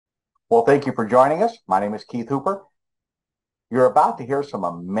Well, thank you for joining us. My name is Keith Hooper. You're about to hear some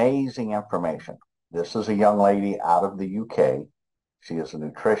amazing information. This is a young lady out of the UK. She is a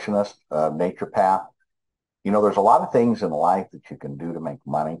nutritionist, naturopath. There's a lot of things in life that you can do to make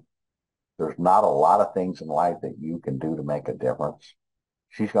money. There's not a lot of things in life that you can do to make a difference.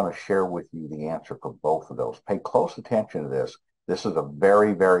 She's going to share with you the answer for both of those. Pay close attention to this. This is a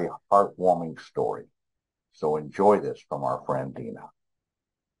very, very heartwarming story. So enjoy this from our friend Dina.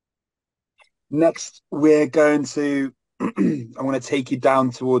 Next, we're going to, I want to take you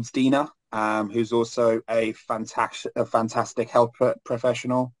down towards Dina, who's also a fantastic health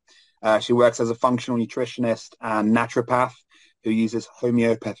professional. She works as a functional nutritionist and naturopath who uses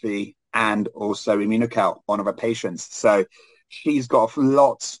homeopathy and also immunocal on her patients. So she's got a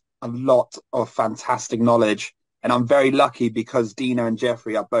lot of fantastic knowledge. And I'm very lucky because Dina and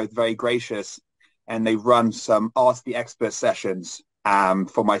Jeffrey are both very gracious and they run some Ask the Expert sessions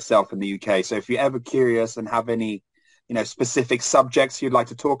for myself in the UK. So if you're ever curious and have any, specific subjects you'd like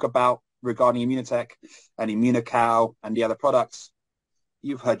to talk about regarding Immunotech and Immunocal and the other products,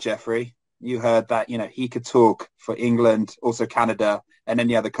 you've heard Jeffrey. You heard that, he could talk for England, also Canada, and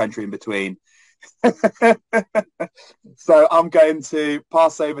any other country in between. So I'm going to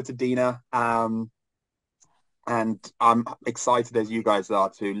pass over to Dina, and I'm excited as you guys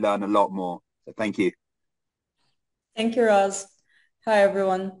are to learn a lot more. So thank you. Thank you, Raz. Hi,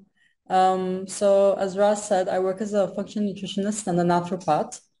 everyone. So as Raz said, I work as a functional nutritionist and a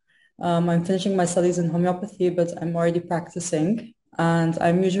naturopath. I'm finishing my studies in homeopathy, but I'm already practicing. And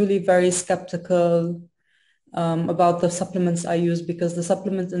I'm usually very skeptical about the supplements I use because the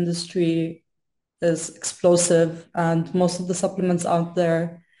supplement industry is explosive and most of the supplements out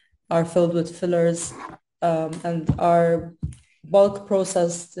there are filled with fillers and are bulk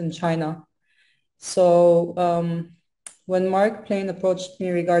processed in China. So when Mark Plain approached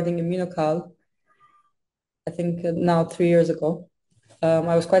me regarding Immunocal, I think now 3 years ago,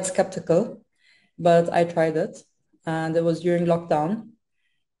 I was quite skeptical, but I tried it, and it was during lockdown.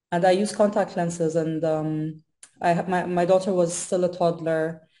 And I used contact lenses, and my daughter was still a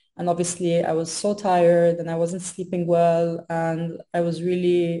toddler, and obviously I was so tired, and I wasn't sleeping well, and I was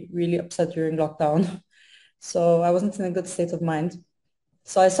really, really upset during lockdown. So I wasn't in a good state of mind.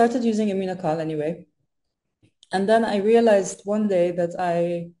 So I started using Immunocal anyway. And then I realized one day that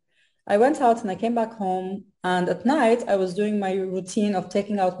I went out and I came back home, and at night I was doing my routine of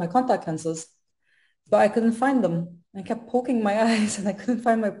taking out my contact lenses, but I couldn't find them. I kept poking my eyes and I couldn't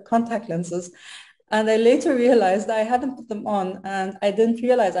find my contact lenses. And I later realized that I hadn't put them on, and I didn't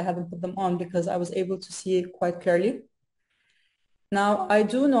realize I hadn't put them on because I was able to see quite clearly. Now, I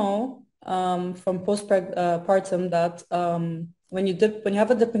do know from postpartum that when you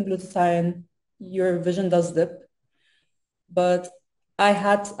have a dip in glutathione, your vision does dip. But I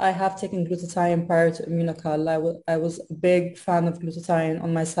have taken glutathione prior to Immunocal. I was a big fan of glutathione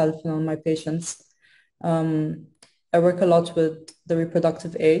on myself and on my patients. Um, I work a lot with the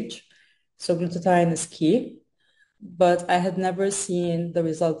reproductive age, so glutathione is key. But I had never seen the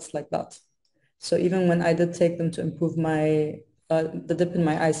results like that. So even when I did take them to improve the dip in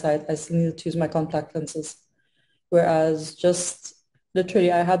my eyesight, I still needed to use my contact lenses. Whereas just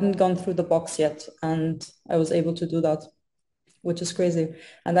literally, I hadn't gone through the box yet, and I was able to do that, which is crazy.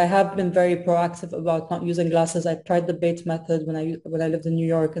 And I have been very proactive about not using glasses. I tried the bait method when I lived in New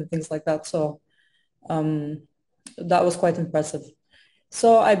York and things like that. So um, that was quite impressive.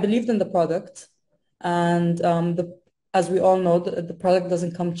 So I believed in the product, and as we all know, the product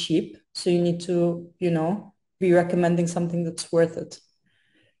doesn't come cheap. So you need to, be recommending something that's worth it.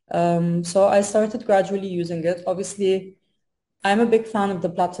 So I started gradually using it. Obviously, I'm a big fan of the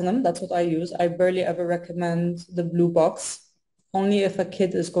platinum. That's what I use. I barely ever recommend the blue box, only if a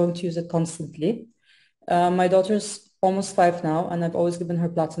kid is going to use it constantly. My daughter's almost 5 now, and I've always given her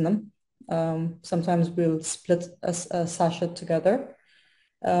platinum. Sometimes we'll split a sachet together.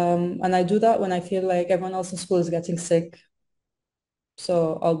 And I do that when I feel like everyone else in school is getting sick.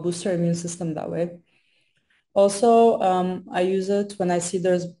 So I'll boost her immune system that way. Also, I use it when I see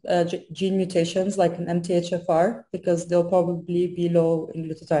there's gene mutations like an MTHFR because they'll probably be low in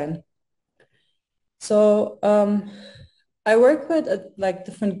glutathione. So I work with like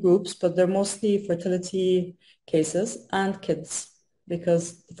different groups, but they're mostly fertility cases and kids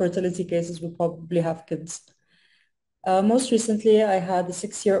because the fertility cases will probably have kids. Most recently, I had a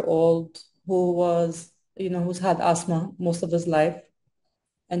 6-year-old who was, who's had asthma most of his life,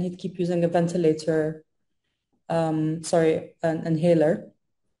 and he'd keep using a ventilator, sorry, an inhaler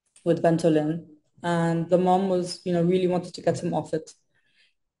with Ventolin. And the mom was, really wanted to get him off it.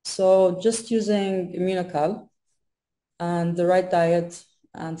 So just using Immunocal and the right diet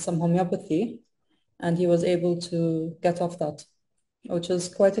and some homeopathy, and he was able to get off that, which is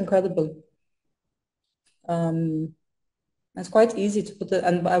quite incredible. It's quite easy to put it,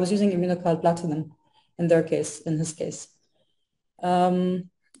 and I was using Immunocal Platinum in his case.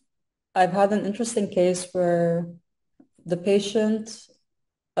 I've had an interesting case where the patient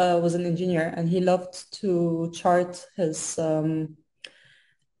was an engineer and he loved to chart his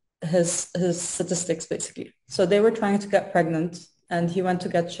statistics basically. So they were trying to get pregnant and he went to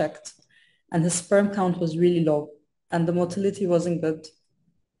get checked and his sperm count was really low and the motility wasn't good.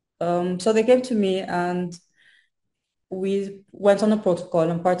 So they came to me and we went on a protocol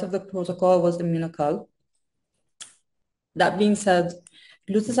and part of the protocol was Immunocal. That being said,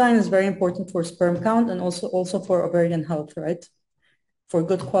 glutathione is very important for sperm count and also for ovarian health, right? For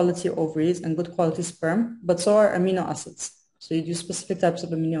good quality ovaries and good quality sperm, but so are amino acids. So you do specific types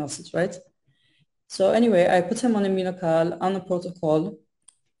of amino acids, right? So anyway, I put him on Immunocal on a protocol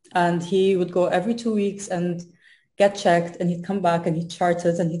and he would go every 2 weeks and get checked and he'd come back and he'd chart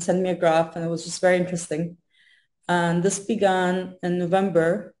it and he'd send me a graph and it was just very interesting. And this began in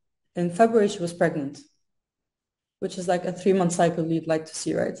November. In February, she was pregnant, which is like a 3-month cycle you'd like to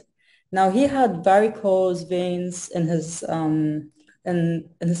see, right? Now he had varicose veins in his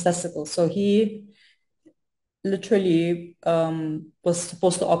testicles, so he literally was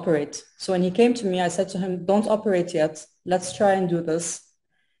supposed to operate. So when he came to me, I said to him, "Don't operate yet. Let's try and do this,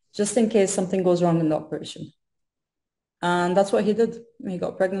 just in case something goes wrong in the operation." And that's what he did. He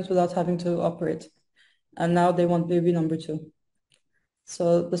got pregnant without having to operate, and now they want baby number 2.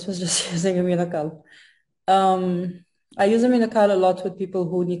 So this was just using Immunocal. I use Immunocal a lot with people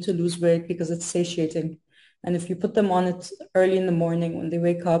who need to lose weight because it's satiating. And if you put them on it early in the morning when they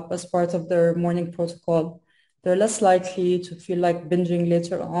wake up as part of their morning protocol, they're less likely to feel like binging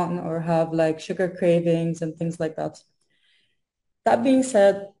later on or have like sugar cravings and things like that. That being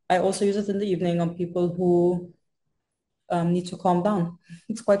said, I also use it in the evening on people who need to calm down.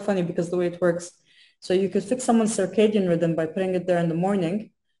 It's quite funny because the way it works. So you could fix someone's circadian rhythm by putting it there in the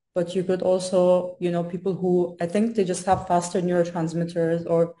morning, but you could also, people who I think they just have faster neurotransmitters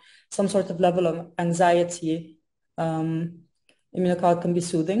or some sort of level of anxiety, Immunocal can be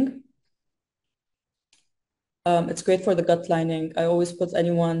soothing. It's great for the gut lining. I always put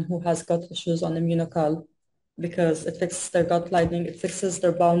anyone who has gut issues on Immunocal because it fixes their gut lining, it fixes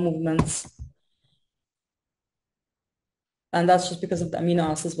their bowel movements. And that's just because of the amino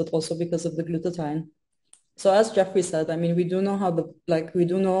acids, but also because of the glutathione. So as Jeffrey said, I mean, we do know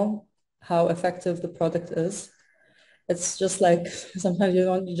how effective the product is. It's just like sometimes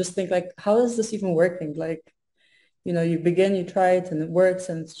you just think like, how is this even working? Like, you begin, you try it and it works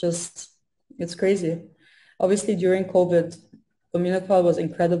and it's crazy. Obviously during COVID, Immunocal was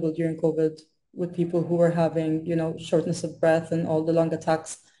incredible during COVID with people who were having, shortness of breath and all the lung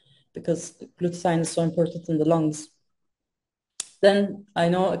attacks because glutathione is so important in the lungs. Then I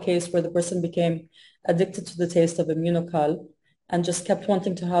know a case where the person became addicted to the taste of Immunocal and just kept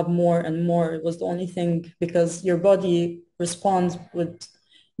wanting to have more and more. It was the only thing because your body responds with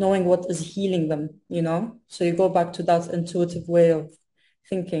knowing what is healing them. So you go back to that intuitive way of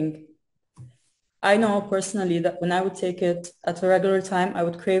thinking. I know personally that when I would take it at a regular time, I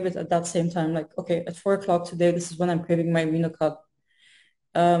would crave it at that same time. Like, okay, at 4 o'clock today, this is when I'm craving my Immunocal.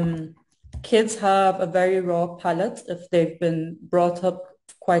 Kids have a very raw palate if they've been brought up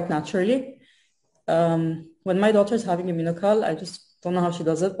quite naturally. When my daughter's having Immunocal, I just don't know how she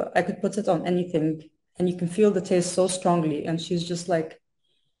does it, but I could put it on anything and you can feel the taste so strongly. And she's just like,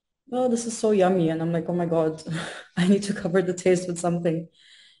 oh, this is so yummy. And I'm like, oh my God, I need to cover the taste with something.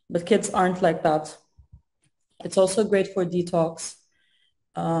 But kids aren't like that. It's also great for detox.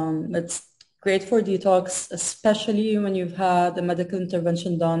 It's great for detox, especially when you've had a medical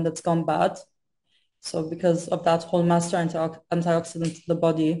intervention done that's gone bad. So because of that whole master antioxidant to the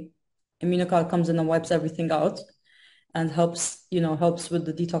body, Immunocal comes in and wipes everything out and helps with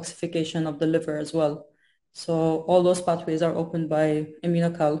the detoxification of the liver as well. So all those pathways are opened by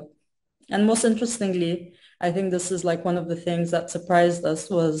Immunocal. And most interestingly, I think this is like one of the things that surprised us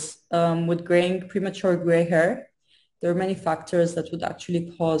was with premature gray hair, there are many factors that would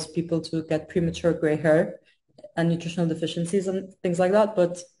actually cause people to get premature gray hair and nutritional deficiencies and things like that.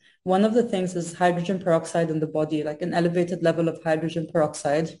 But one of the things is hydrogen peroxide in the body, like an elevated level of hydrogen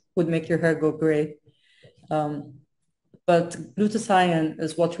peroxide would make your hair go gray. But glutathione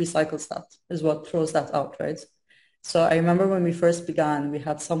is what recycles that, is what throws that out, right? So I remember when we first began, we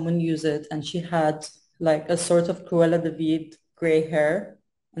had someone use it and she had like a sort of Cruella de Vil gray hair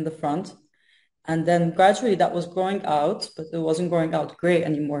in the front. And then gradually that was growing out, but it wasn't growing out gray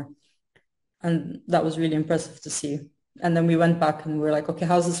anymore. And that was really impressive to see. And then we went back and we were like, okay,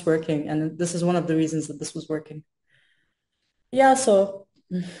 how's this working? And this is one of the reasons that this was working. Yeah, so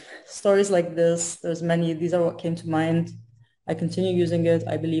stories like this, there's many. These are what came to mind. I continue using it.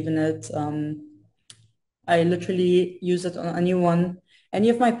 I believe in it. I literally use it on anyone. Any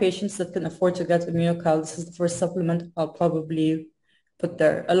of my patients that can afford to get immunocal, this is the first supplement I'll probably put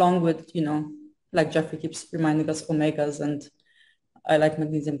there, along with, like Jeffrey keeps reminding us, omegas, and I like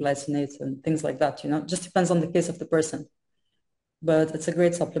magnesium glycinate and things like that, just depends on the case of the person. But it's a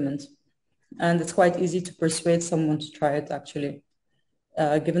great supplement. And it's quite easy to persuade someone to try it, actually,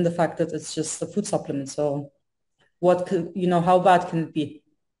 given the fact that it's just a food supplement. So how bad can it be?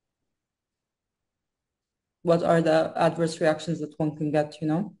 What are the adverse reactions that one can get?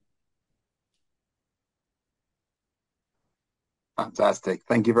 Fantastic.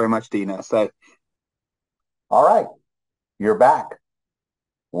 Thank you very much, Dina. So, All right, you're back.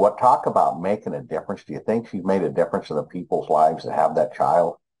 What talk about making a difference? Do you think she's made a difference in the people's lives that have that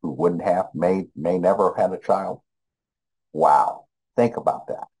child who wouldn't have may never have had a child? Wow. Think about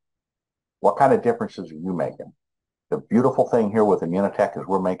that. What kind of differences are you making? The beautiful thing here with Immunotech is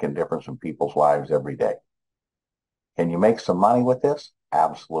we're making a difference in people's lives every day. Can you make some money with this?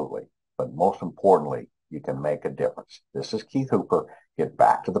 Absolutely. But most importantly, you can make a difference. This is Keith Hooper. Get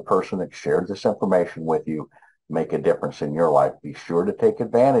back to the person that shared this information with you. Make a difference in your life. Be sure to take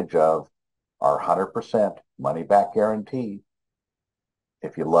advantage of our 100% money back guarantee.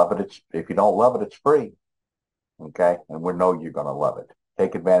 If you love it, if you don't love it, it's free. Okay. And we know you're going to love it.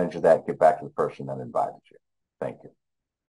 Take advantage of that. Get back to the person that invited you. Thank you.